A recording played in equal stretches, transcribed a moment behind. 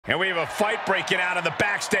And we have a fight breaking out in the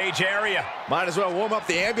backstage area. Might as well warm up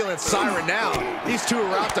the ambulance siren now. These two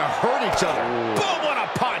are out to hurt each other. Boom, what a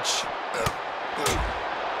punch.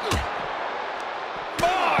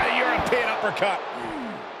 Oh, European uppercut.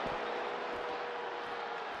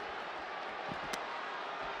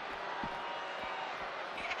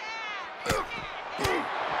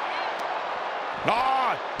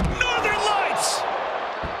 Oh, Northern Lights.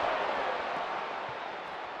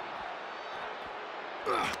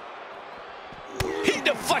 He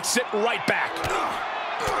deflects it right back.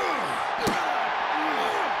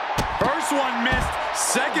 First one missed,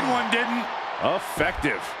 second one didn't.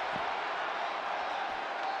 Effective.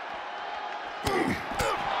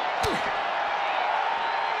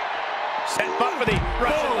 Set up for the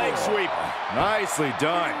Russian leg sweep. Nicely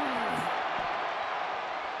done.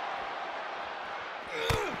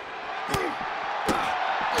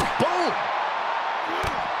 Boom!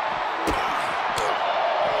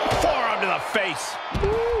 Forearm to the face.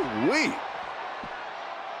 Ooh-wee.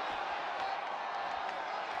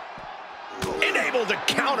 Unable to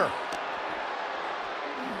counter.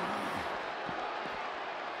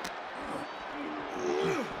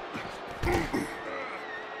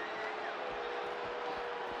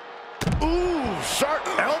 Ooh, sharp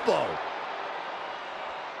elbow.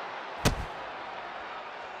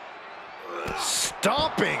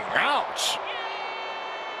 Stomping, ouch.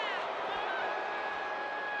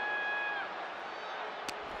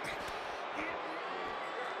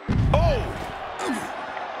 Oh!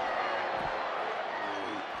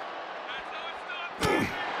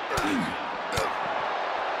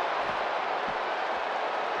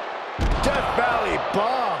 Death Valley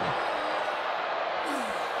bomb.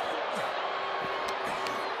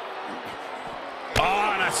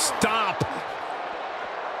 Oh, and a stomp.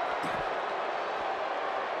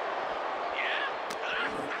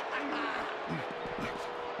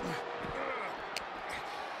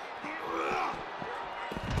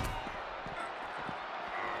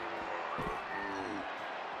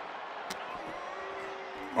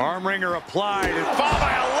 Arm wringer applied. Followed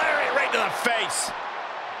by a lariat right to the face.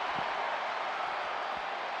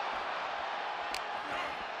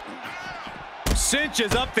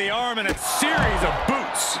 Cinches up the arm in a series of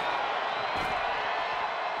boots.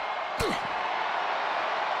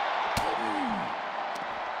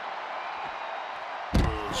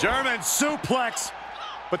 German suplex,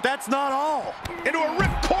 but that's not all. Into a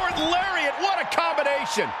ripcord lariat. What a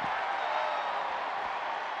combination.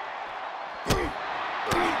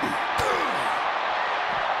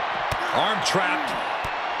 Arm trapped.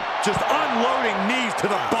 Just unloading knees to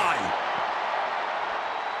the body.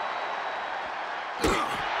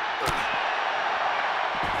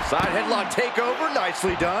 Side headlock takeover,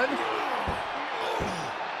 nicely done.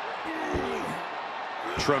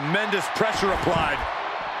 Tremendous pressure applied.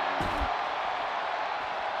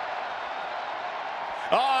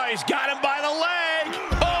 Oh, he's got him by the leg.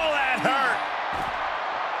 Oh, that hurt.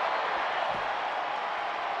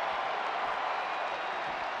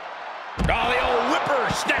 Oh, the old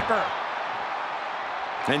whipper-snapper.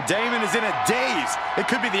 And Damon is in a daze. It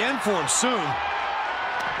could be the end for him soon.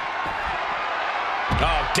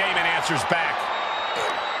 Oh, Damon answers back.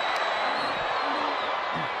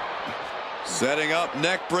 Setting up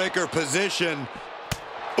neck breaker position.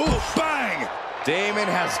 Ooh, bang! Damon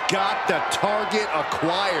has got the target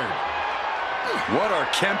acquired. What are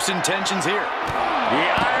Kemp's intentions here? The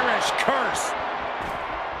Irish curse.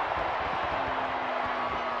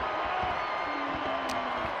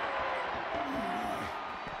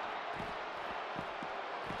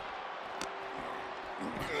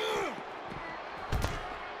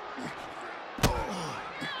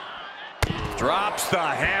 Drops the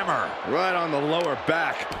hammer. Right on the lower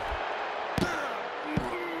back.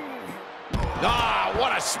 Ah,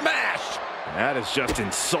 what a smash. That is just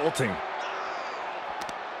insulting.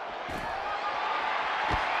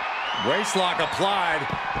 Waistlock applied.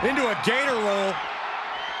 Into a gator roll.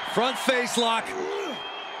 Front face lock.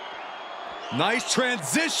 Nice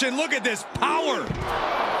transition. Look at this power.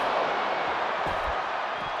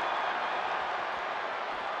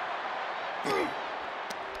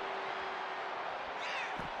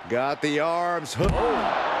 Got the arms hooked.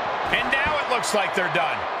 And now it looks like they're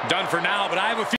done. Done for now, but I have a few